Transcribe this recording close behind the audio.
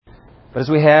But as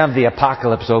we have the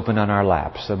Apocalypse open on our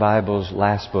laps, the Bible's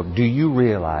last book, do you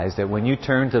realize that when you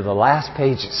turn to the last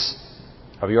pages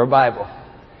of your Bible,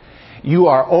 you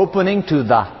are opening to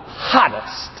the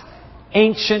hottest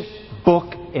ancient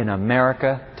book in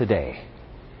America today?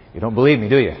 You don't believe me,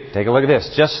 do you? Take a look at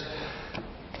this.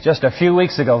 Just a few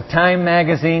weeks ago, Time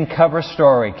Magazine cover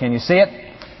story. Can you see it?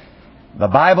 The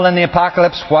Bible and the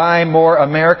Apocalypse, why more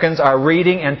Americans are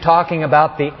reading and talking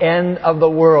about the end of the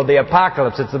world. The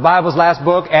Apocalypse, it's the Bible's last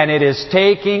book, and it is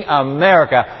taking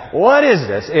America. What is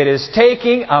this? It is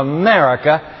taking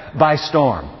America by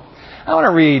storm. I want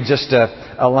to read just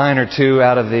a line or two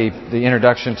out of the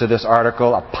introduction to this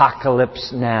article,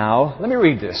 Apocalypse Now. Let me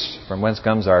read this, from whence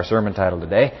comes our sermon title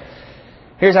today.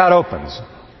 Here's how it opens.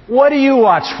 What do you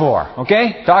watch for?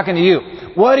 Okay? Talking to you.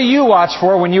 What do you watch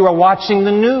for when you are watching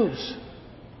the news?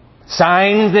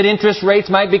 Signs that interest rates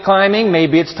might be climbing.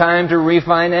 Maybe it's time to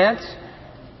refinance.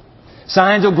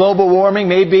 Signs of global warming.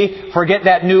 Maybe forget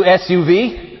that new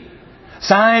SUV.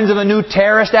 Signs of a new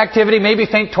terrorist activity. Maybe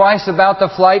think twice about the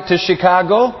flight to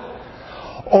Chicago.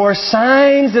 Or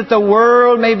signs that the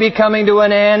world may be coming to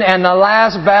an end and the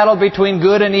last battle between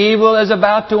good and evil is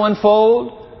about to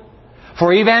unfold.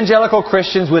 For evangelical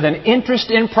Christians with an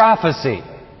interest in prophecy,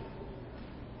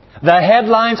 the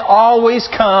headlines always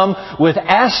come with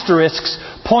asterisks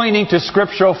pointing to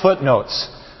scriptural footnotes.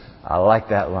 I like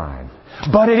that line.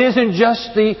 But it isn't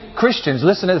just the Christians.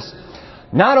 Listen to this.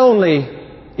 Not only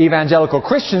evangelical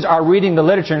Christians are reading the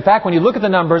literature. In fact, when you look at the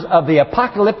numbers of the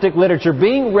apocalyptic literature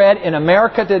being read in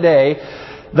America today,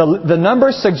 the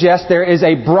numbers suggest there is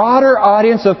a broader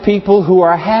audience of people who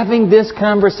are having this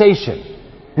conversation.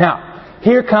 Now,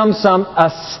 here comes some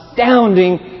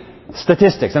astounding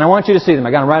statistics, and I want you to see them.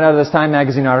 I got them right out of this Time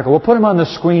Magazine article. We'll put them on the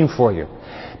screen for you.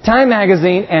 Time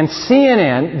Magazine and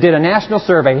CNN did a national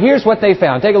survey. Here's what they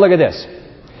found. Take a look at this.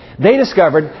 They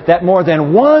discovered that more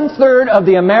than 1/3 of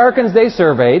the Americans they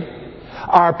surveyed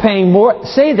are paying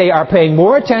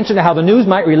more attention to how the news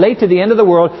might relate to the end of the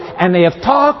world, and they have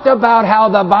talked about how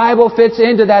the Bible fits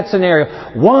into that scenario.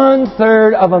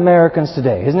 1/3 of Americans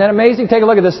today. Isn't that amazing? Take a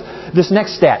look at this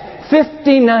next stat.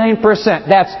 59%.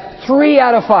 That's 3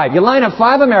 out of 5. You line up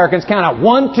 5 Americans, count out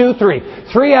 1, 2, 3.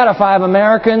 3 out of 5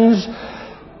 Americans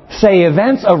say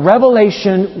events of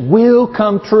Revelation will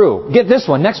come true. Get this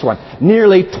one, next one.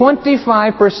 Nearly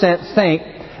 25% think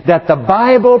that the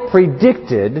Bible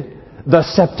predicted the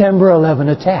September 11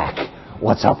 attack.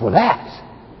 What's up with that?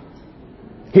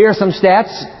 Here are some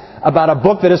stats about a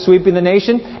book that is sweeping the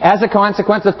nation. As a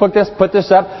consequence, let's put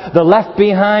this up. The Left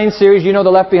Behind series. You know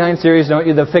the Left Behind series, don't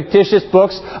you? The fictitious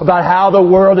books about how the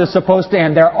world is supposed to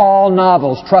end. They're all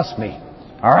novels, trust me.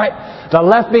 All right? The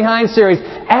Left Behind series.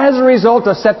 As a result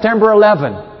of September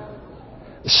 11,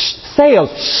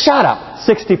 sales shot up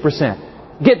 60%.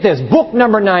 Get this. Book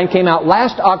number 9 came out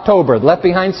last October. The Left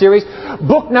Behind series.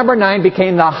 Book number 9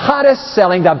 became the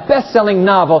the best-selling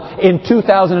novel in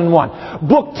 2001.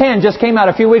 Book 10 just came out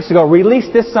a few weeks ago,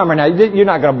 released this summer. Now, you're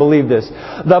not going to believe this.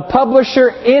 The publisher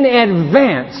in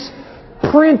advance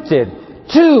printed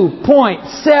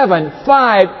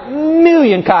 2.75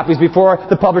 million copies before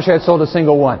the publisher had sold a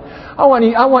single one. I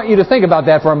want you to think about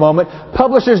that for a moment.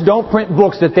 Publishers don't print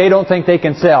books that they don't think they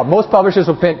can sell. Most publishers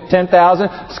will print 10,000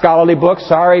 scholarly books.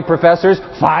 Sorry, professors,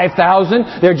 5,000.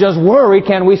 They're just worried,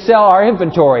 can we sell our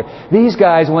inventory? These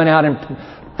guys went out and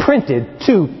printed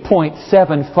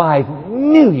 2.75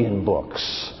 million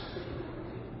books.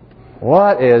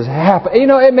 What is happening? You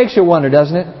know, it makes you wonder,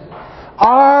 doesn't it?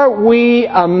 Are we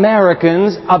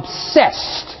Americans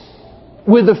obsessed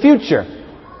with the future?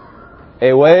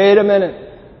 Hey, wait a minute.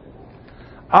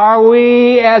 Are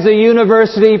we as a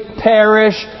university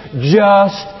parish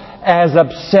just as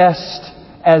obsessed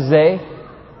as they?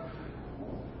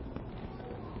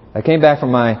 I came back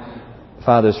from my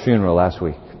father's funeral last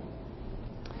week.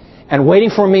 And waiting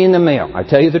for me in the mail, I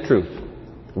tell you the truth,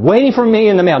 waiting for me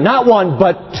in the mail, not 1,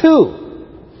 but 2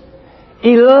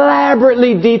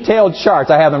 elaborately detailed charts.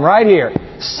 I have them right here.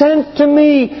 Sent to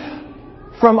me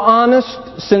from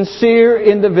honest, sincere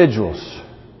individuals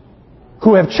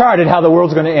who have charted how the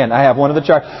world's going to end. I have one of the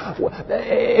charts.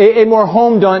 A more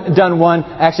home-done one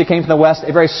actually came from the West.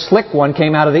 A very slick one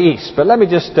came out of the East. But let me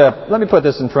put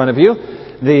this in front of you.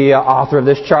 The author of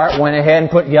this chart went ahead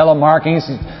and put yellow markings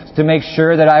to make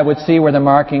sure that I would see where the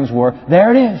markings were.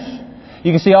 There it is.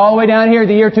 You can see all the way down here,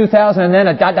 the year 2000, and then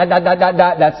a dot.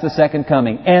 That's the second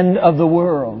coming. End of the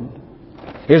world.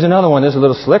 Here's another one. This is a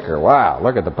little slicker. Wow,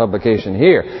 look at the publication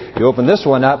here. You open this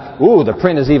one up. Ooh, the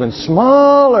print is even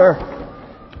smaller.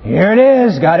 Here it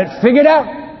is. Got it figured out.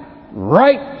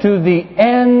 Right to the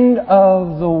end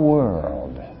of the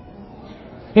world.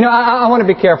 You know, I want to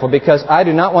be careful because I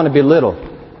do not want to belittle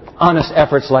honest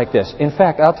efforts like this. In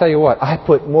fact, I'll tell you what, I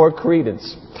put more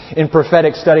credence in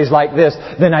prophetic studies like this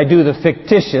than I do the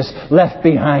fictitious Left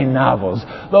Behind novels.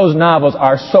 Those novels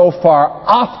are so far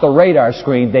off the radar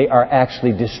screen, they are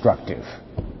actually destructive.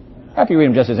 After you read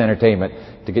them just as entertainment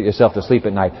to get yourself to sleep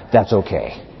at night, that's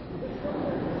okay.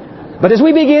 But as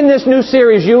we begin this new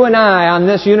series, you and I, on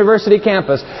this university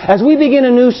campus, as we begin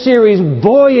a new series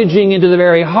voyaging into the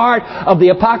very heart of the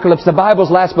Apocalypse, the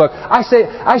Bible's last book, I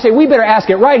say we better ask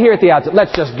it right here at the outset.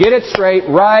 Let's just get it straight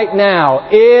right now.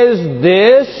 Is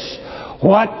this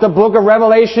what the book of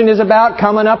Revelation is about,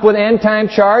 coming up with end-time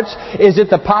charts? Is it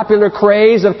the popular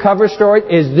craze of cover stories?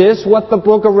 Is this what the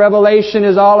book of Revelation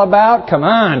is all about? Come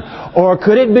on. Or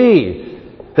could it be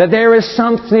that there is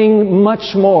something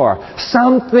much more,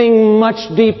 something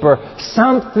much deeper,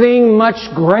 something much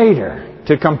greater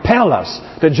to compel us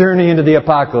to journey into the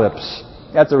apocalypse?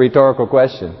 That's a rhetorical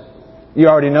question. You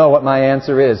already know what my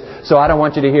answer is. So I don't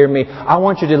want you to hear me. I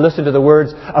want you to listen to the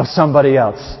words of somebody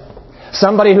else.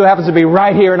 Somebody who happens to be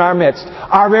right here in our midst.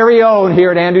 Our very own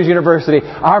here at Andrews University.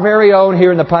 Our very own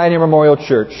here in the Pioneer Memorial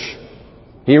Church.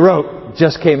 He wrote,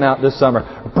 just came out this summer,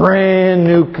 brand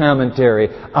new commentary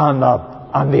on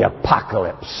the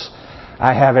apocalypse.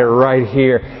 I have it right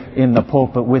here in the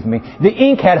pulpit with me. The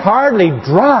ink had hardly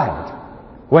dried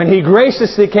when he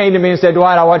graciously came to me and said,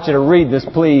 Dwight, I want you to read this,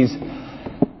 please.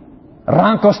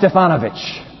 Ranko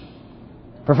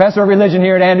Stefanovic, professor of religion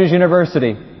here at Andrews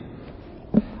University.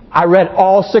 I read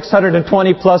all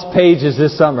 620 plus pages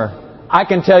this summer. I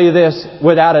can tell you this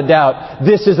without a doubt.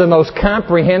 This is the most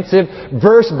comprehensive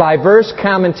verse-by-verse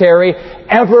commentary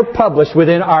ever published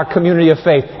within our community of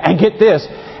faith. And get this,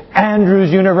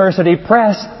 Andrews University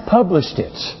Press published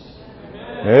it.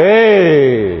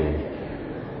 Hey!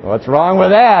 What's wrong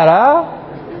with that, huh?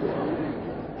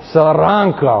 So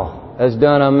Ranko has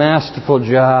done a masterful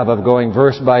job of going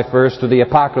verse by verse through the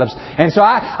apocalypse. And so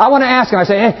I want to ask him, I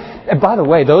say, hey, and by the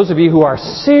way, those of you who are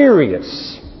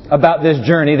serious about this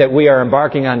journey that we are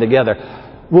embarking on together,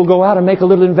 we'll go out and make a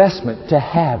little investment to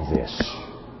have this.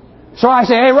 So I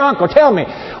say, hey, Ranko, tell me,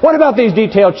 what about these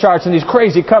detailed charts and these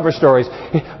crazy cover stories?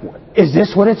 Is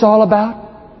this what it's all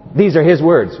about? These are his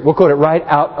words. We'll quote it right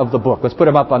out of the book. Let's put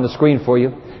them up on the screen for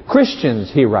you.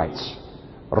 Christians, he writes,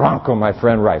 Ranko, my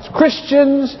friend, writes,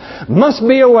 Christians must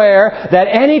be aware that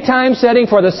any time setting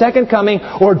for the second coming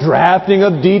or drafting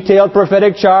of detailed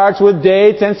prophetic charts with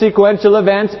dates and sequential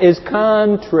events is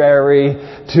contrary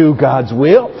to God's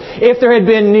will. If there had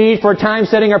been need for time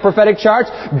setting or prophetic charts,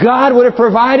 God would have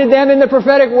provided them in the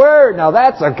prophetic word. Now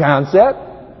that's a concept.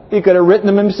 He could have written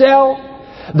them himself.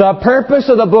 The purpose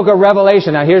of the book of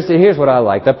Revelation, now here's what I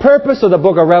like. The purpose of the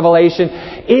book of Revelation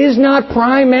is not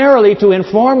primarily to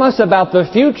inform us about the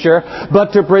future,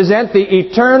 but to present the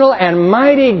eternal and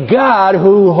mighty God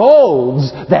who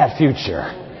holds that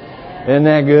future. Isn't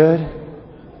that good?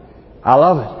 I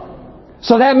love it.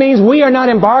 So that means we are not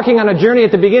embarking on a journey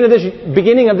at the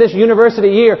beginning of this university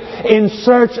year in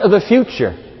search of the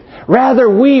future. Rather,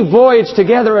 we voyage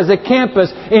together as a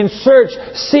campus in search,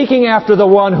 seeking after the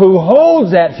one who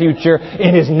holds that future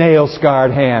in his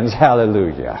nail-scarred hands.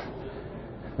 Hallelujah.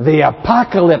 The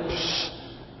apocalypse.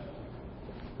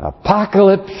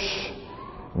 Apocalypse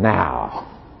now.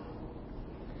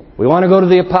 We want to go to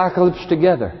the apocalypse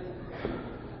together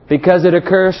because it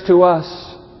occurs to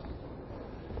us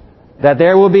that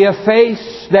there will be a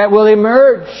face that will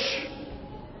emerge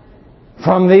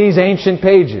from these ancient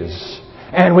pages.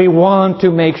 And we want to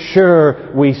make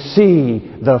sure we see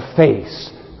the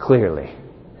face clearly.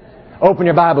 Open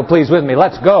your Bible, please, with me.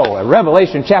 Let's go.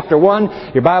 Revelation chapter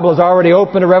 1. Your Bible is already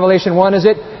open to Revelation 1, is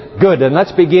it? Good. And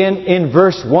let's begin in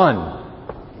verse 1.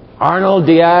 Arnold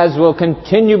Diaz will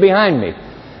continue behind me.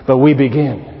 But we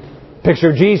begin.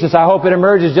 Picture of Jesus, I hope it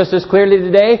emerges just as clearly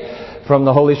today from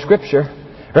the Holy Scripture.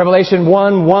 Revelation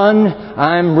 1:1.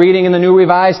 I'm reading in the New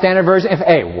Revised Standard Version.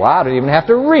 I don't even have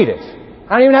to read it.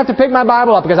 I don't even have to pick my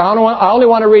Bible up because I only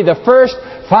want to read the first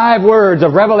 5 words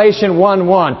of Revelation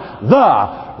 1:1.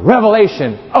 The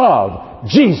revelation of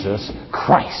Jesus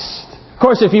Christ. Of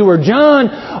course, if you were John,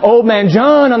 old man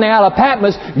John on the Isle of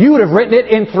Patmos, you would have written it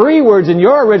in 3 words in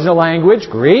your original language,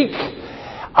 Greek.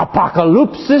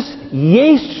 Apocalypsis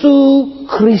Jesu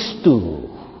Christou.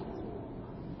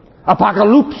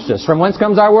 Apocalypsis, from whence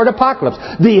comes our word apocalypse.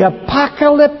 The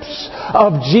apocalypse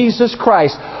of Jesus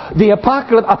Christ. The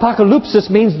apocalypsis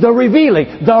means the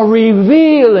revealing. The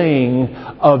revealing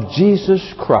of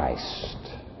Jesus Christ.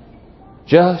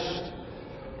 Just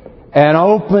an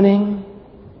opening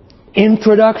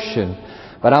introduction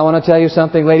But I want to tell you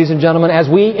something, ladies and gentlemen, as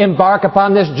we embark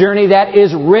upon this journey that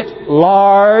is writ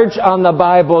large on the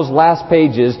Bible's last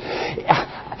pages,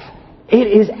 it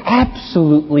is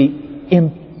absolutely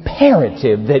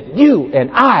imperative that you and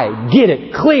I get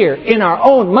it clear in our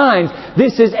own minds.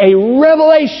 This is a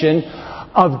revelation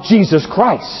of Jesus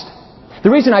Christ. The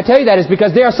reason I tell you that is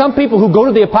because there are some people who go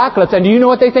to the apocalypse, and do you know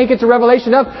what they think it's a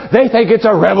revelation of? They think it's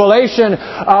a revelation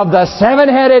of the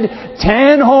seven-headed,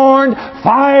 ten-horned,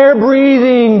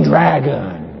 fire-breathing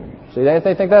dragon. See, they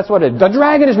think that's what it is. The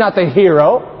dragon is not the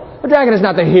hero. The dragon is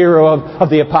not the hero of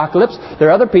the apocalypse. There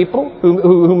are other people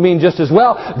who mean just as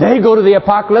well. They go to the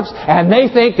apocalypse and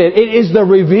they think that it is the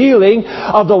revealing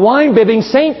of the wine-bibbing,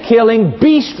 saint-killing,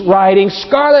 beast-riding,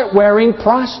 scarlet-wearing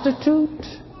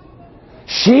prostitute.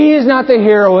 She is not the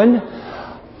heroine,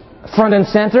 front and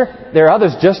center. There are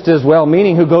others just as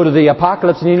well-meaning who go to the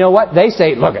apocalypse, and you know what? They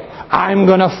say, look, I'm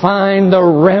going to find the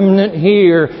remnant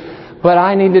here. But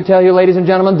I need to tell you, ladies and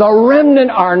gentlemen, the remnant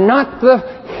are not the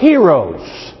heroes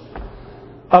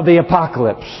of the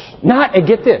apocalypse. And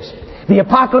get this, the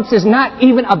apocalypse is not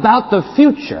even about the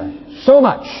future so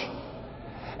much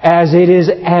as it is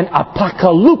an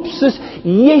apocalypsis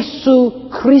Jesu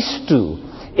Christu.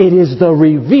 It is the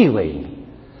revealing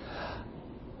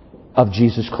of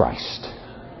Jesus Christ.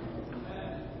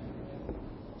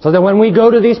 So that when we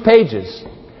go to these pages,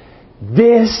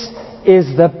 this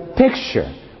is the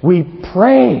picture. We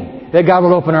pray that God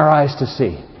will open our eyes to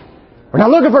see. We're not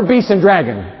looking for beast and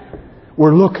dragon.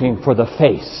 We're looking for the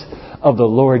face of the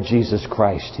Lord Jesus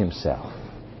Christ Himself.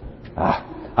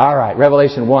 All right,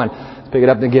 Revelation 1. Let's pick it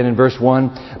up again in verse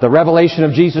 1. The revelation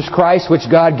of Jesus Christ, which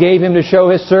God gave Him to show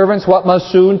His servants what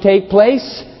must soon take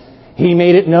place. He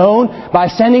made it known by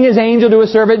sending His angel to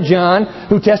His servant John,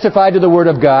 who testified to the Word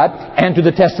of God and to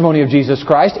the testimony of Jesus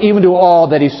Christ, even to all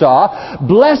that he saw.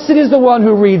 Blessed is the one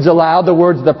who reads aloud the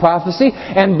words of the prophecy,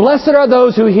 and blessed are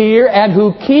those who hear and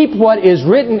who keep what is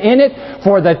written in it,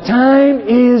 for the time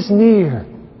is near.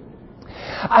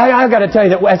 I've got to tell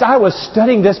you that as I was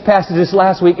studying this passage this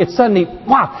last week, it suddenly,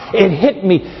 it hit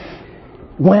me.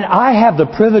 When I have the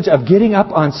privilege of getting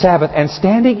up on Sabbath and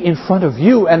standing in front of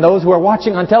you and those who are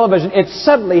watching on television, it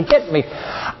suddenly hit me.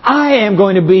 I am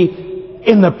going to be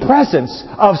in the presence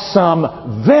of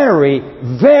some very,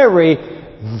 very,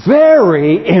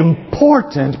 very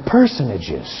important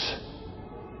personages.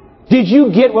 Did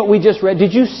you get what we just read?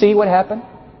 Did you see what happened?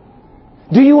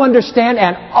 Do you understand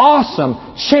an awesome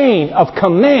chain of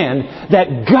command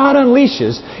that God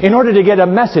unleashes in order to get a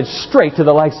message straight to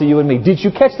the likes of you and me? Did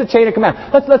you catch the chain of command?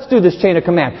 Let's do this chain of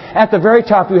command. At the very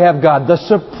top you have God, the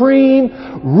supreme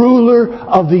ruler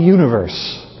of the universe.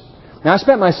 Now I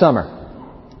spent my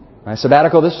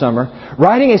sabbatical this summer,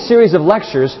 writing a series of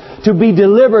lectures to be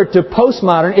delivered to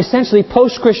postmodern, essentially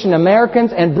post-Christian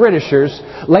Americans and Britishers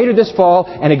later this fall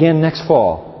and again next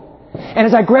fall. And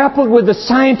as I grappled with the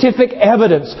scientific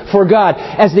evidence for God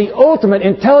as the ultimate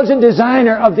intelligent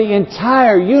designer of the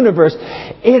entire universe,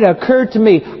 it occurred to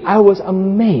me, I was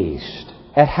amazed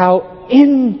at how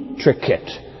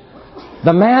intricate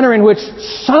the manner in which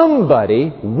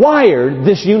somebody wired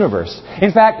this universe.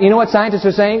 In fact, you know what scientists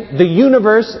are saying? The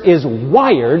universe is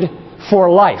wired for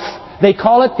life. They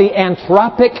call it the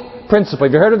anthropic principle.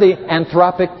 Have you heard of the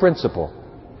anthropic principle?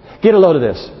 Get a load of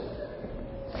this.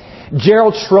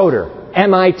 Gerald Schroeder,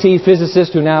 MIT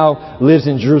physicist who now lives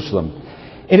in Jerusalem,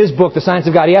 in his book, The Science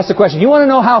of God, he asked the question, you want to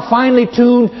know how finely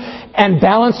tuned and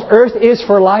balanced Earth is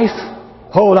for life?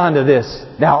 Hold on to this.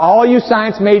 Now, all you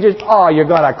science majors, you're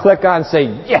going to click on and say,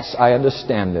 yes, I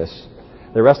understand this.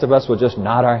 The rest of us will just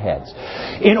nod our heads.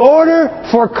 In order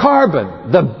for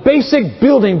carbon, the basic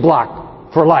building block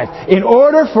for life, in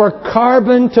order for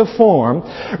carbon to form,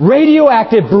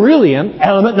 radioactive beryllium,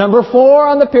 element number 4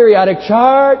 on the periodic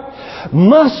chart,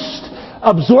 must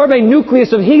absorb a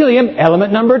nucleus of helium,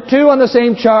 element number 2 on the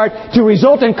same chart, to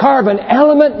result in carbon,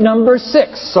 element number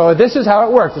 6. So this is how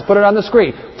it works. Let's put it on the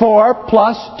screen. 4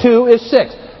 plus 2 is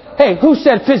 6. Hey, who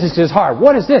said physics is hard?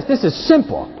 What is this? This is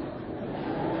simple.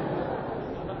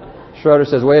 Schroeder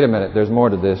says, wait a minute, there's more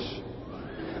to this.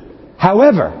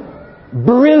 However,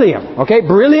 beryllium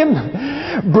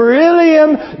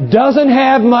doesn't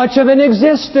have much of an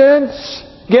existence.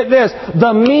 Get this,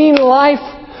 the mean life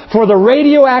for the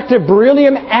radioactive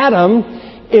beryllium atom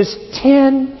is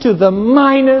 10 to the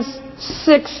minus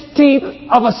 16th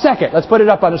of a second. Let's put it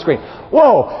up on the screen.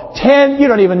 Whoa, 10, you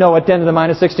don't even know what 10 to the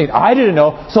minus 16th. I didn't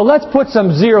know. So let's put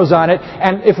some zeros on it.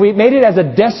 And if we made it as a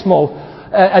decimal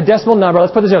number,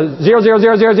 let's put the zeros.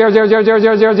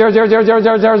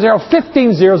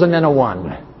 15 zeros and then a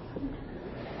 1.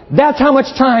 That's how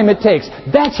much time it takes.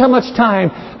 That's how much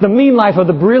time the mean life of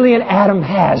the beryllium atom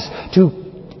has to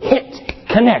hit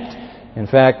connect. In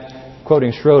fact,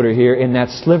 quoting Schroeder here, in that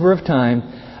sliver of time,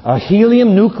 a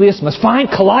helium nucleus must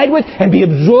collide with, and be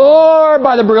absorbed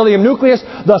by the beryllium nucleus,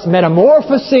 thus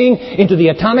metamorphosing into the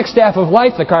atomic staff of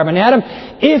life, the carbon atom.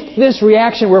 If this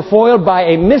reaction were foiled by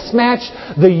a mismatch,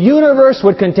 the universe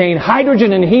would contain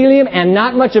hydrogen and helium and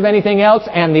not much of anything else,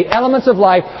 and the elements of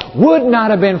life would not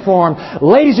have been formed.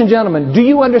 Ladies and gentlemen, do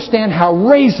you understand how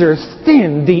razor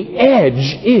thin the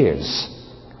edge is?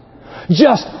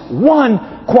 Just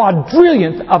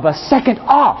 1/4,000,000th of a second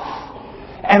off,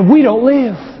 and we don't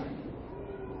live.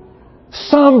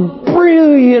 Some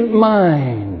brilliant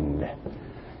mind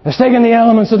has taken the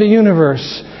elements of the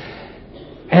universe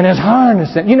and has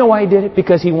harnessed them. You know why He did it?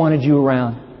 Because He wanted you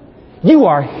around. You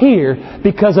are here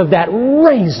because of that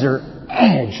razor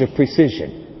edge of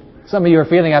precision. Some of you are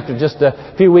feeling after just a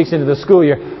few weeks into the school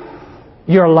year,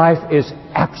 your life is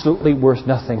absolutely worth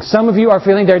nothing. Some of you are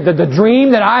feeling that the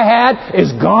dream that I had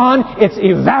is gone. It's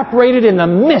evaporated in the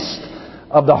mist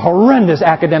of the horrendous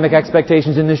academic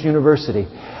expectations in this university.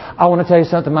 I want to tell you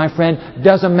something, my friend.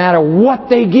 Doesn't matter what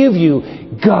they give you,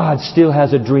 God still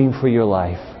has a dream for your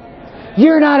life.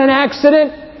 You're not an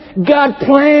accident. God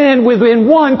planned within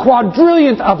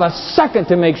 1/4,000,000th of a second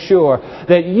to make sure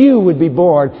that you would be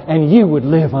born and you would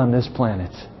live on this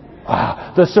planet. Wow.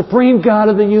 The supreme God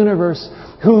of the universe,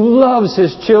 who loves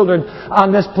His children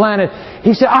on this planet,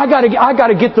 He said, I got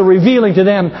to get the revealing to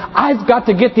them. I've got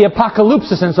to get the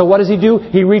apocalypse. And so what does He do?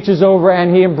 He reaches over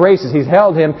and He embraces. He's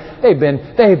held him. They've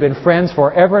been friends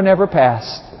forever and ever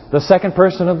past. The second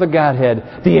person of the Godhead,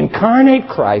 the incarnate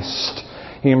Christ.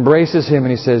 He embraces him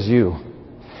and He says, You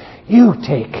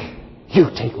take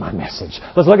my message.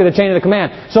 Let's look at the chain of the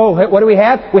command. So what do we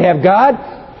have? We have God,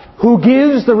 who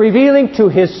gives the revealing to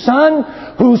His Son,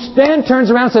 who then turns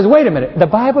around and says, wait a minute, the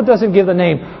Bible doesn't give the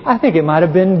name. I think it might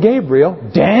have been Gabriel.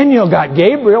 Daniel got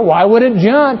Gabriel. Why wouldn't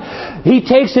John? He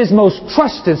takes his most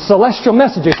trusted celestial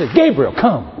messenger and says, Gabriel,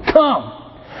 come.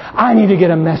 I need to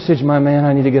get a message, my man.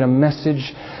 I need to get a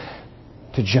message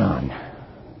to John.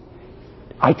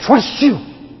 I trust you.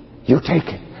 You take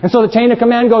it. And so the chain of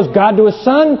command goes God to His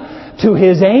Son, to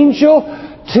His angel,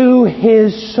 to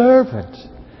His servant.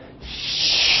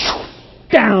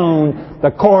 Down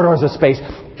the corridors of space.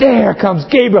 There comes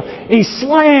Gabriel. He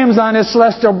slams on his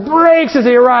celestial brakes as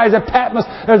he arrives at Patmos.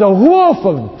 There's a woof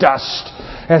of dust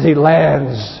as he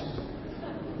lands.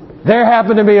 There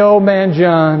happened to be old man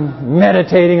John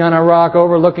meditating on a rock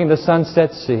overlooking the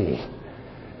sunset sea.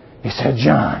 He said,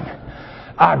 John,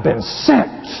 I've been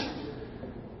sent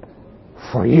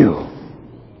for you.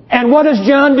 And what does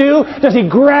John do? Does he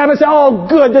grab and say, oh,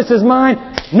 good, this is mine?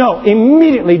 No,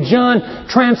 immediately John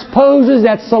transposes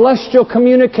that celestial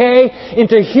communique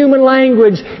into human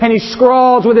language, and he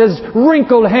scrawls with his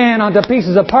wrinkled hand onto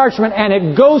pieces of parchment, and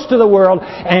it goes to the world,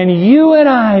 and you and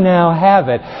I now have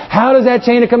it. How does that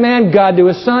chain of command? God to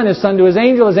His Son to His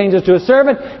angel to His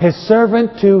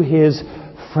servant to His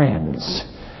friends.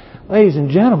 Ladies and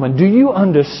gentlemen, do you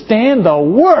understand the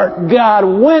work God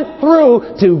went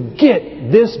through to get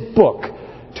this book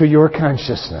to your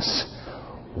consciousness?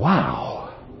 Wow.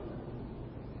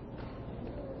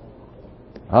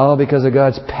 All because of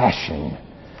God's passion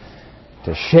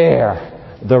to share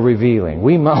the revealing.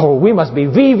 We must be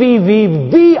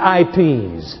VIPs.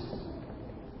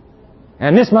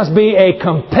 And this must be a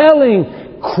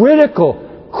compelling,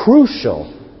 critical,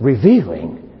 crucial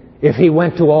revealing if He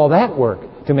went to all that work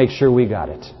to make sure we got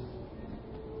it.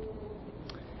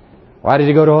 Why did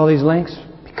He go to all these lengths?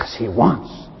 Because He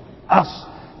wants us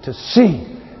to see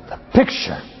the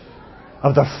picture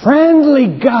of the friendly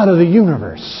God of the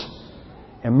universe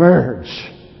emerge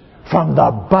from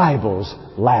the Bible's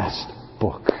last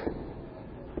book.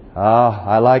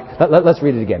 Let's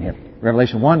read it again here.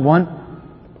 Revelation 1:1.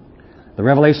 The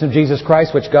revelation of Jesus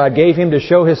Christ, which God gave Him to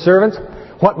show His servants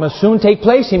what must soon take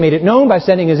place. He made it known by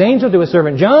sending His angel to His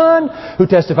servant John, who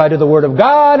testified to the Word of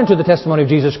God and to the testimony of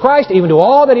Jesus Christ, even to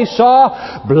all that he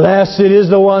saw. Blessed is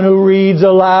the one who reads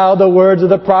aloud the words of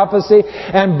the prophecy,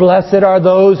 and blessed are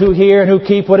those who hear and who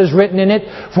keep what is written in it,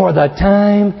 for the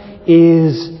time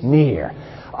is near.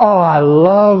 Oh, I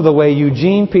love the way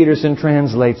Eugene Peterson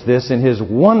translates this in his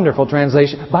wonderful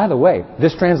translation. By the way,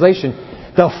 this translation,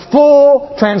 the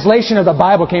full translation of the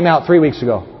Bible came out 3 weeks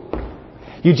ago.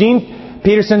 Eugene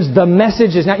Peterson's The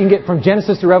Message is now, you can get from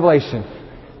Genesis to Revelation.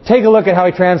 Take a look at how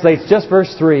he translates just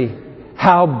verse 3.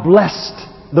 How blessed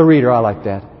the reader. I like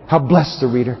that. How blessed the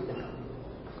reader.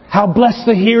 How blessed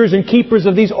the hearers and keepers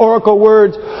of these oracle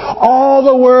words. All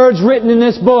the words written in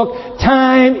this book.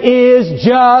 Time is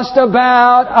just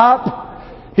about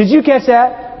up. Did you catch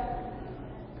that?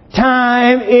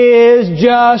 Time is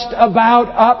just about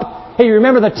up. Hey, you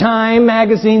remember the Time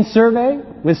magazine survey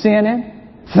with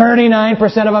CNN?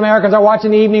 39% of Americans are watching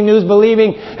the evening news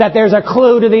believing that there's a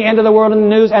clue to the end of the world in the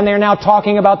news, and they're now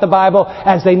talking about the Bible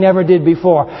as they never did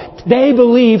before. They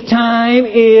believe time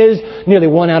is, nearly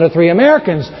 1 out of 3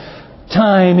 Americans,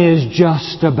 time is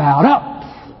just about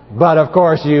up. But of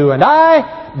course you and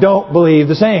I don't believe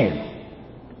the same.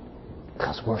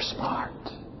 Because we're smart.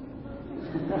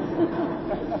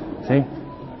 See?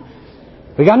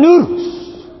 We got noodles.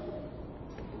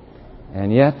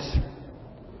 And yet,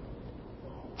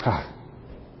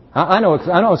 I know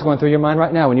what's going through your mind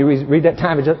right now when you read that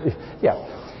time.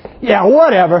 Yeah,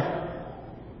 whatever.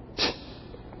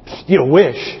 You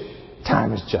wish.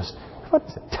 Time is just, what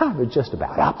is it? Time is just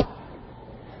about up.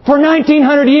 For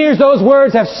 1900 years, those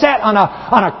words have sat on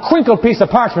a crinkled piece of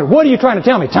parchment. What are you trying to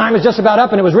tell me? Time is just about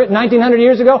up and it was written 1900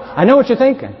 years ago? I know what you're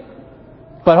thinking.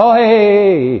 But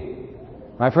hey,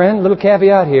 my friend, little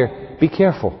caveat here. Be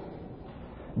careful.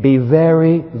 Be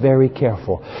very, very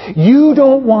careful. You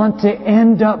don't want to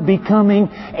end up becoming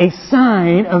a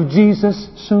sign of Jesus'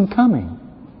 soon coming.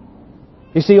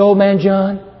 You see, old man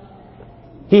John,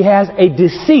 he has a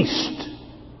deceased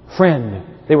friend.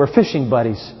 They were fishing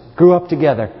buddies, grew up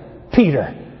together.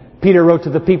 Peter. Peter wrote to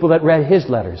the people that read his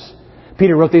letters.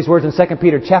 Peter wrote these words in 2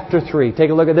 Peter chapter 3. Take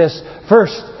a look at this.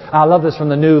 First, I love this from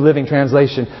the New Living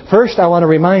Translation. First, I want to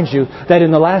remind you that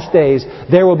in the last days,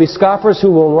 there will be scoffers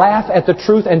who will laugh at the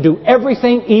truth and do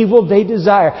everything evil they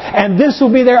desire. And this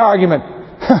will be their argument.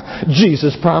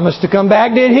 Jesus promised to come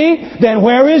back, did He? Then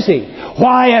where is He?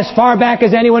 Why, as far back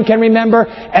as anyone can remember,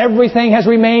 everything has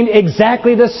remained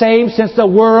exactly the same since the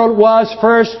world was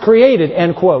first created.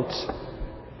 End quotes.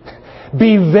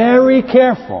 Be very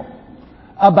careful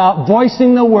about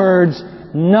voicing the words,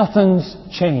 nothing's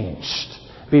changed.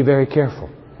 Be very careful.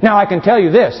 Now I can tell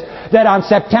you this, that on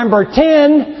September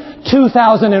 10,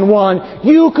 2001,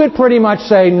 you could pretty much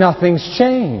say nothing's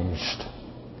changed.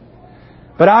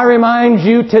 But I remind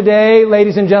you today,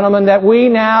 ladies and gentlemen, that we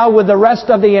now, with the rest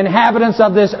of the inhabitants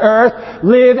of this earth,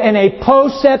 live in a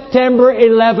post-September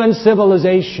 11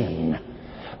 civilization.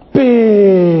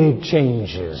 Big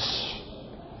changes.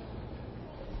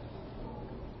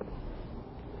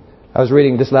 I was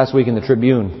reading this last week in the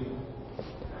Tribune.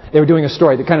 They were doing a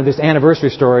story, kind of this anniversary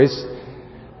stories.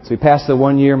 So we passed the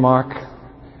 1-year mark.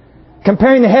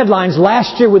 Comparing the headlines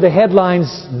last year with the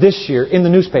headlines this year in the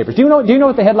newspapers. Do you know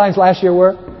what the headlines last year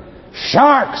were?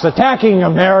 Sharks attacking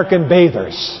American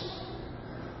bathers.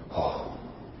 Oh.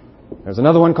 There's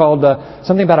another one called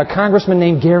something about a congressman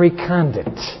named Gary Condit.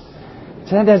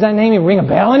 Does that name even ring a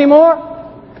bell anymore?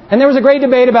 And there was a great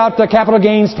debate about capital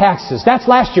gains taxes. That's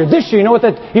last year. This year, you know what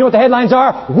the headlines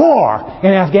are? War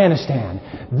in Afghanistan.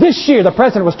 This year, the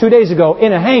President was 2 days ago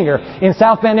in a hangar in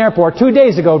South Bend Airport, 2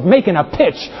 days ago, making a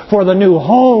pitch for the new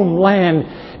Homeland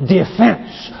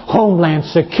Defense, Homeland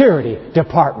Security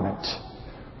Department.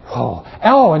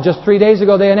 And just 3 days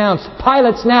ago they announced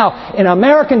pilots now in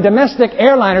American domestic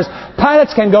airliners,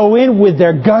 pilots can go in with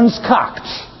their guns cocked.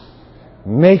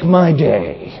 Make my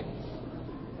day.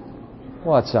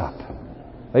 What's up?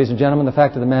 Ladies and gentlemen, the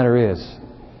fact of the matter is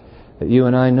that you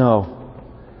and I know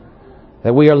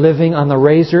that we are living on the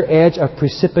razor edge of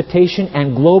precipitation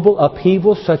and global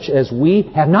upheaval such as we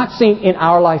have not seen in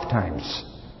our lifetimes.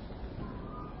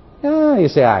 You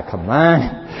say, come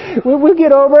on. We'll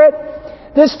get over it.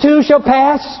 This too shall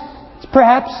pass.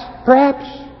 Perhaps.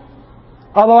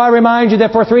 Although I remind you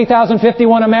that for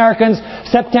 3,051 Americans,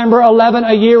 September 11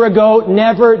 a year ago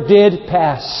never did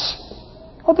pass.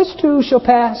 This too shall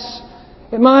pass.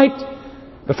 It might.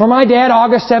 But for my dad,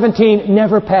 August 17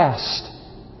 never passed.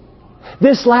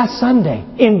 This last Sunday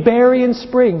in Berrien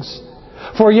Springs,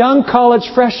 for young college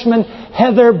freshman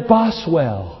Heather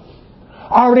Boswell.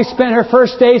 Already spent her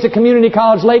first days at community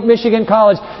college, Lake Michigan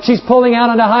College. She's pulling out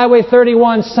onto Highway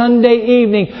 31 Sunday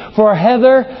evening. For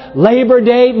Heather, Labor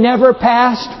Day never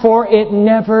passed, for it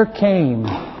never came.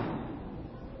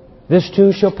 This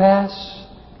too shall pass.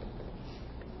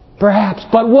 Perhaps.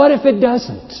 But what if it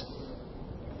doesn't?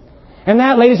 And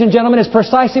that, ladies and gentlemen, is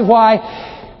precisely why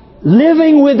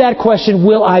living with that question,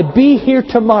 will I be here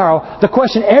tomorrow? The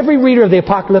question every reader of the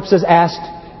Apocalypse has asked,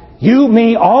 you,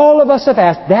 me, all of us have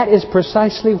asked. That is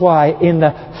precisely why, in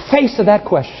the face of that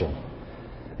question,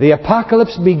 the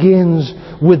Apocalypse begins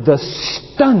with the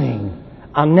stunning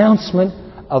announcement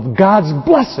of God's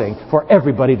blessing for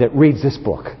everybody that reads this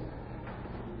book.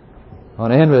 I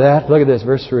want to end with that. Look at this,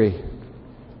 verse 3.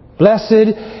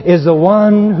 Blessed is the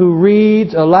one who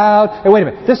reads aloud. Hey, wait a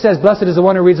minute. This says blessed is the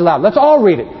one who reads aloud. Let's all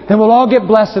read it. Then we'll all get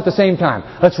blessed at the same time.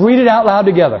 Let's read it out loud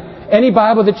together. Any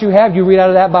Bible that you have, you read out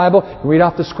of that Bible. You read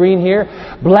off the screen here.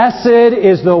 Blessed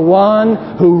is the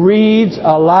one who reads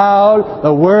aloud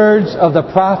the words of the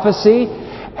prophecy,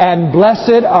 and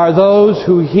blessed are those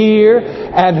who hear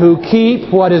and who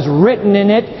keep what is written in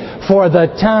it, for the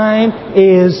time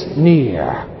is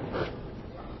near.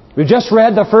 We just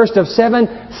read the first of 7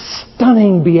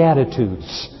 stunning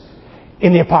Beatitudes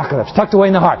in the Apocalypse, tucked away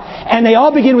in the heart. And they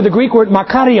all begin with the Greek word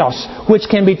makarios, which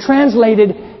can be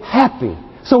translated happy.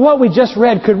 So what we just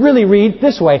read could really read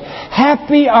this way.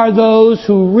 Happy are those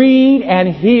who read and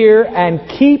hear and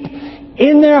keep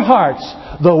in their hearts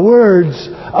the words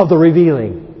of the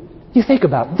revealing. You think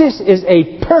about it. This is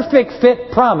a perfect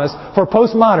fit promise for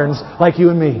postmoderns like you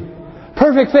and me.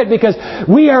 Perfect fit, because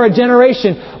we are a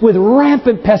generation with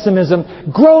rampant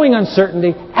pessimism, growing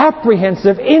uncertainty,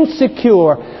 apprehensive,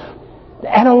 insecure.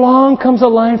 And along comes a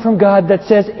line from God that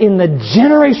says, in the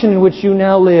generation in which you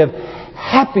now live,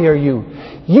 happy are you.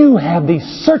 You have the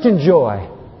certain joy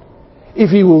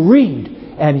if you will read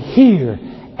and hear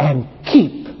and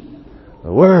keep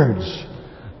the words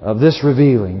of this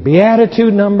revealing.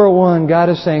 Beatitude number 1, God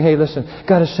is saying, hey, listen,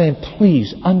 God is saying,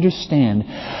 please understand,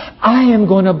 I am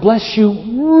going to bless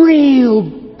you real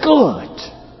good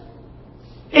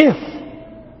if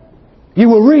you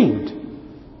will read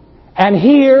and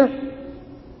hear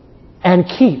and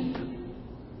keep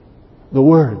the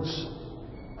words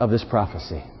of this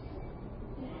prophecy.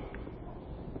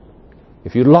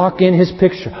 If you lock in His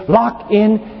picture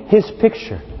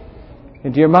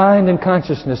into your mind and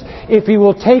consciousness, if you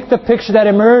will take the picture that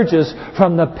emerges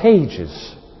from the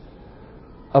pages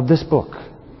of this book,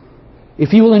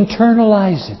 if you will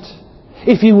internalize it,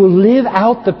 if you will live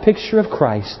out the picture of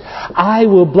Christ, I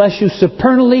will bless you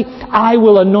supernally, I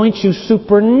will anoint you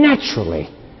supernaturally.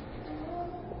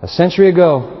 A century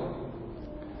ago,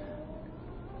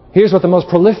 here's what the most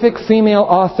prolific female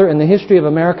author in the history of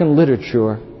American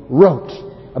literature wrote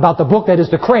about the book that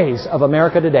is the craze of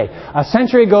America today. A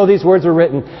century ago, these words were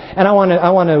written, and I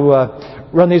want to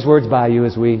run these words by you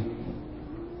as we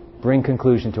bring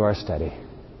conclusion to our study.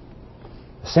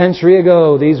 A century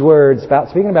ago, these words,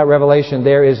 speaking about Revelation,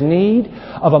 there is need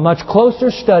of a much closer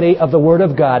study of the Word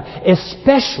of God,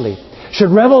 especially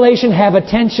should Revelation have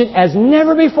attention as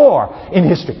never before in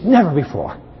history. Never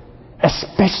before.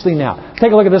 Especially now.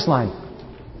 Take a look at this line.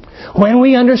 When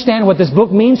we understand what this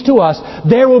book means to us,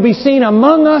 there will be seen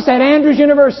among us at Andrews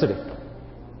University.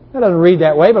 That doesn't read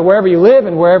that way, but wherever you live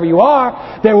and wherever you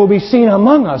are, there will be seen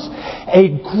among us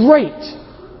a great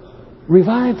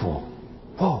revival.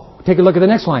 Whoa. Take a look at the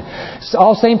next line.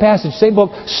 All same passage, same book.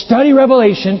 Study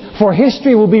Revelation, for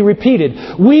history will be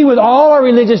repeated. We, with all our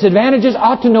religious advantages,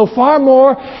 ought to know far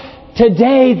more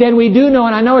today than we do know.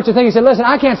 And I know what you're thinking. You say, listen,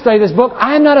 I can't study this book.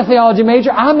 I'm not a theology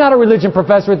major. I'm not a religion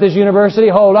professor at this university.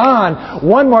 Hold on.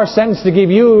 One more sentence to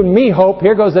give you and me hope.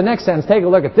 Here goes the next sentence. Take a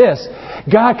look at this.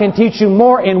 God can teach you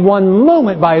more in one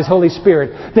moment by His Holy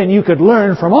Spirit than you could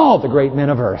learn from all the great men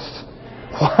of earth.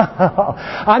 Wow.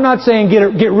 I'm not saying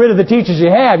get rid of the teachers you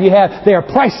have. They are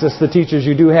priceless, the teachers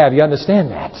you do have. You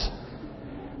understand that.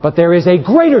 But there is a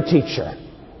greater teacher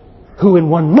who in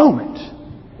one moment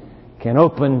can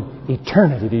open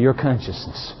eternity to your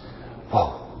consciousness.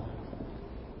 Whoa.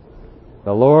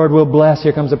 The Lord will bless,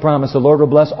 here comes the promise, the Lord will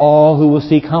bless all who will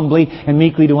seek humbly and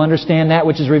meekly to understand that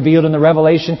which is revealed in the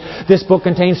Revelation. This book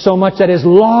contains so much that is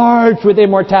large with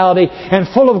immortality and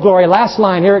full of glory. Last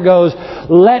line, here it goes.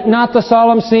 Let not the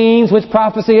solemn scenes which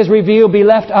prophecy has revealed be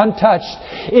left untouched.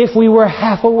 If we were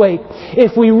half awake,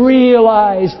 if we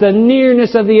realized the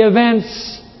nearness of the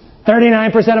events,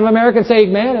 39% of Americans say,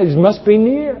 man, it must be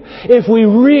near. If we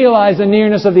realize the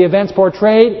nearness of the events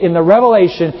portrayed in the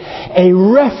Revelation, a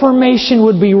reformation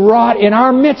would be wrought in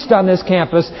our midst on this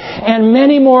campus, and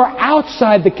many more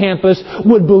outside the campus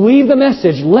would believe the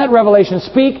message. Let Revelation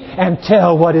speak and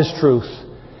tell what is truth.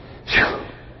 Whew.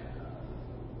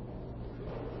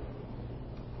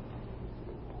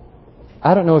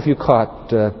 I don't know if you caught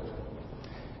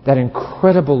that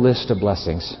incredible list of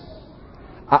blessings.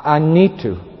 I need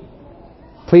to.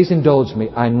 Please indulge me.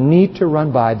 I need to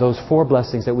run by those 4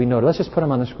 blessings that we noted. Let's just put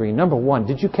them on the screen. Number 1,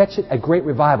 did you catch it? A great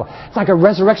revival. It's like a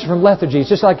resurrection from lethargy. It's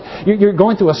just like you're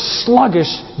going through a sluggish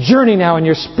journey now in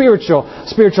your spiritual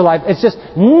life. It's just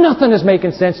nothing is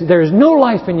making sense. There is no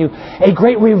life in you. A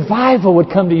great revival would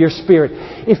come to your spirit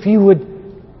if you would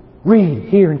read,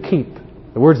 hear, and keep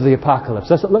the words of the Apocalypse.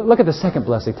 Let's look at the second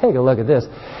blessing. Take a look at this.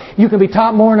 You can be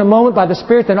taught more in a moment by the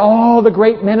Spirit than all the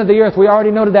great men of the earth. We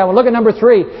already noted that one. Look at number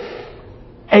 3.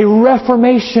 A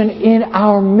reformation in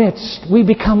our midst. We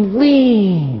become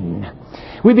lean.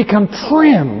 We become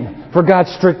trim for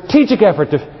God's strategic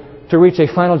effort to reach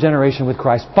a final generation with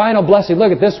Christ. Final blessing.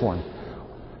 Look at this one.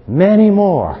 Many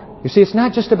more. You see, it's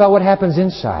not just about what happens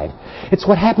inside. It's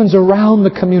what happens around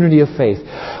the community of faith.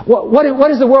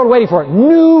 What is the world waiting for?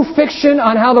 New fiction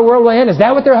on how the world will end? Is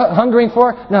that what they're hungering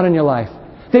for? Not in your life.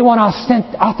 They want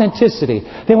authenticity.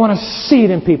 They want to see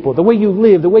it in people. The way you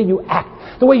live, the way you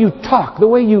act, the way you talk, the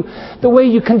way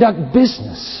you conduct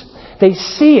business. They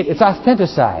see it. It's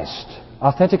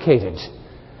authenticated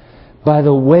by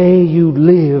the way you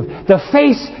live. The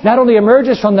face not only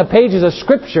emerges from the pages of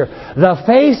Scripture, the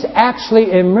face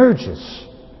actually emerges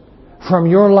from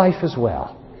your life as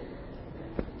well.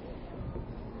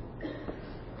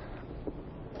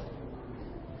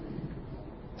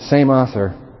 Same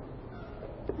author.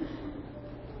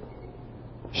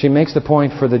 She makes the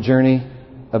point for the journey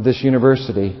of this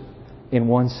university in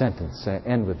one sentence. I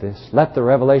end with this. Let the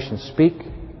revelation speak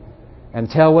and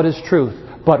tell what is truth.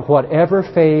 But whatever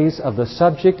phase of the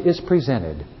subject is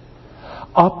presented,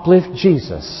 uplift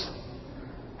Jesus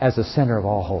as the center of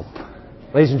all hope.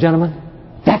 Ladies and gentlemen,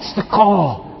 that's the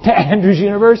call to Andrews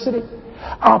University.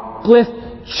 Uplift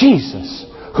Jesus,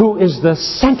 who is the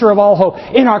center of all hope.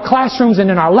 In our classrooms and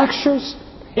in our lectures,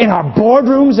 in our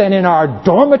boardrooms and in our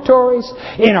dormitories,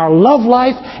 in our love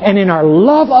life and in our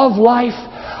love of life,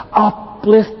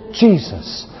 uplift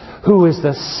Jesus, who is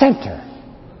the center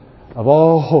of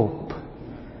all hope.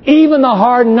 Even the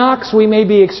hard knocks we may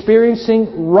be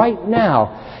experiencing right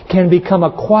now can become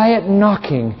a quiet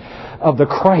knocking of the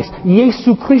Christ,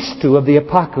 Jesu Christu of the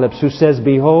Apocalypse, who says,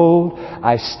 "Behold,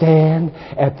 I stand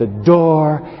at the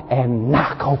door and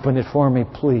knock. Open it for me,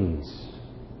 please."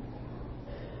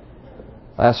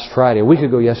 Last Friday, a week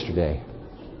ago yesterday,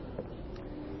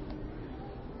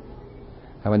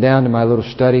 I went down to my little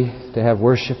study to have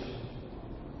worship.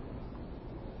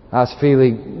 I was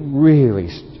feeling really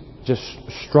just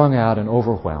strung out and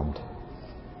overwhelmed.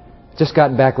 Just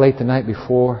gotten back late the night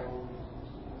before.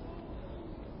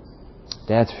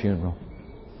 Dad's funeral.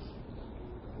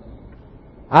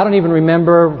 I don't even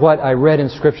remember what I read in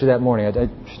Scripture that morning. I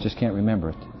just can't remember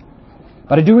it.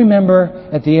 But I do remember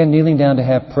at the end kneeling down to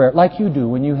have prayer, like you do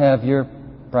when you have your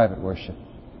private worship.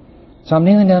 So I'm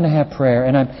kneeling down to have prayer,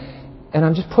 and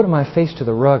I'm just putting my face to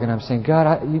the rug, and I'm saying,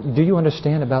 God, do you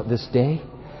understand about this day?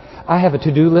 I have a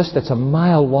to-do list that's a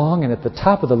mile long, and at the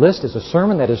top of the list is a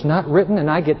sermon that is not written, and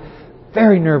I get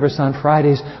very nervous on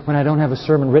Fridays when I don't have a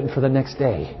sermon written for the next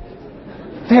day.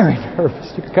 Very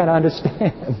nervous. You can kind of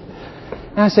understand.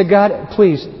 And I said, God,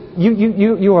 please,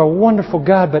 you are a wonderful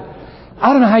God, but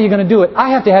I don't know how you're going to do it.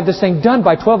 I have to have this thing done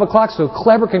by 12 o'clock so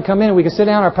Clever can come in and we can sit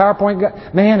down, our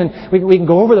PowerPoint man, and we can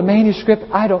go over the manuscript.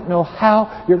 I don't know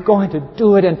how you're going to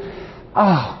do it. And,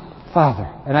 Father.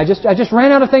 And I just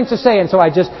ran out of things to say. And so I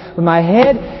just, with my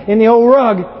head in the old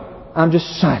rug, I'm just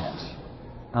silent.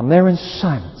 I'm there in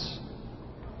silence.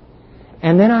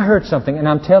 And then I heard something, and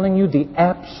I'm telling you the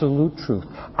absolute truth.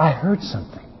 I heard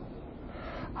something.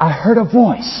 I heard a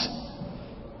voice.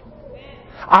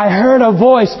 I heard a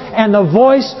voice, and the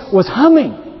voice was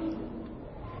humming.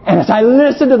 And as I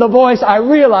listened to the voice, I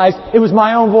realized it was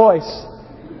my own voice.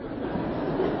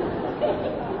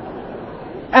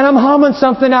 And I'm humming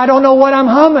something. I don't know what I'm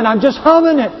humming. I'm just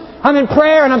humming it. I'm in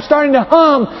prayer and I'm starting to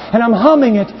hum. And I'm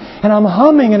humming it. And I'm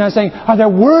humming and I'm saying, are there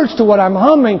words to what I'm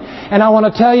humming? And I want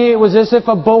to tell you, it was as if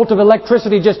a bolt of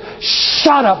electricity just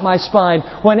shot up my spine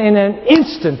when in an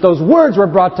instant those words were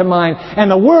brought to mind.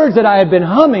 And the words that I had been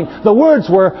humming, the words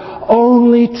were,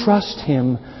 only trust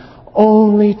Him.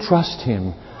 Only trust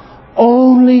Him.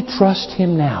 Only trust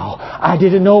Him now. I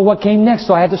didn't know what came next,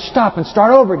 so I had to stop and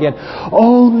start over again.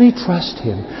 Only trust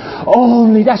Him.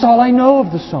 Only. That's all I know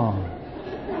of the song.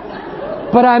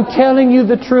 But I'm telling you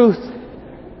the truth.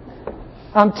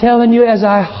 I'm telling you, as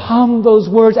I hummed those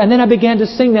words, and then I began to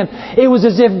sing them, it was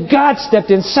as if God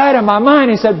stepped inside of my mind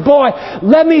and said, boy,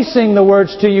 let me sing the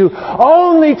words to you.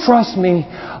 Only trust me.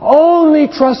 Only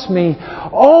trust me.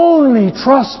 Only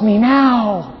trust me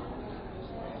now.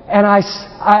 And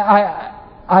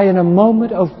I, in a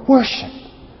moment of worship,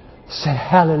 said,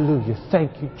 hallelujah,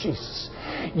 thank you, Jesus.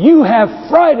 You have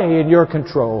Friday in your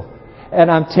control. And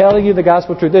I'm telling you the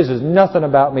gospel truth. This is nothing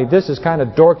about me. This is kind of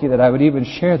dorky that I would even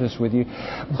share this with you.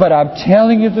 But I'm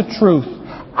telling you the truth.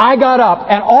 I got up,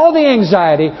 and all the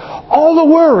anxiety, all the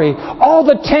worry, all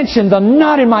the tension, the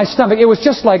knot in my stomach, it was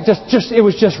just like, it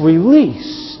was just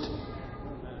released.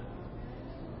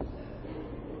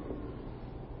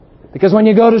 Because when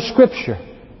you go to Scripture,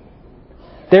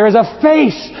 there is a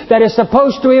face that is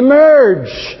supposed to emerge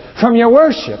from your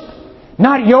worship.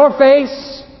 Not your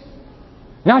face,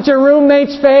 not your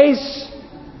roommate's face,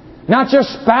 not your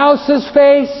spouse's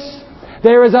face.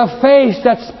 There is a face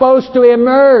that's supposed to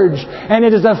emerge, and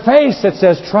it is a face that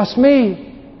says, trust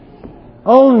me.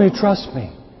 Only trust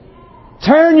me.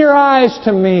 Turn your eyes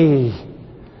to me.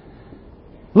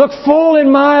 Look full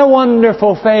in my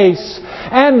wonderful face,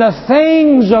 and the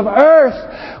things of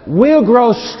earth will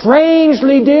grow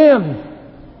strangely dim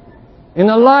in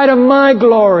the light of my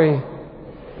glory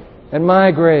and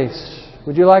my grace.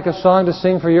 Would you like a song to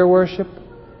sing for your worship?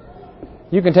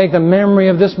 You can take the memory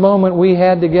of this moment we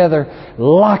had together,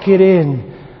 lock it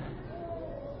in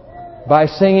by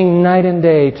singing night and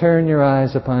day, turn your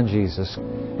eyes upon Jesus.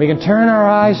 We can turn our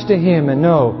eyes to Him and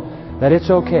know that it's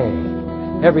okay.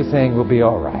 Everything will be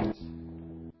all right.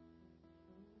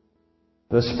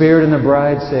 The Spirit and the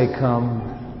bride say,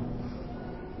 come.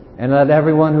 And let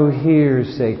everyone who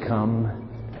hears say, come.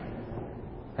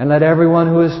 And let everyone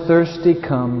who is thirsty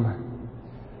come.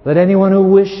 Let anyone who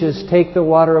wishes take the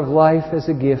water of life as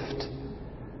a gift.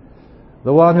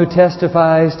 The one who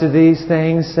testifies to these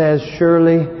things says,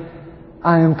 surely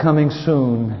I am coming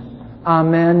soon.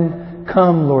 Amen.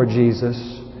 Come, Lord Jesus.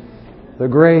 The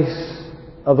grace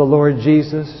of the Lord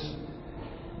Jesus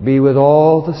be with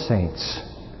all the saints.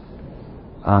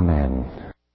 Amen.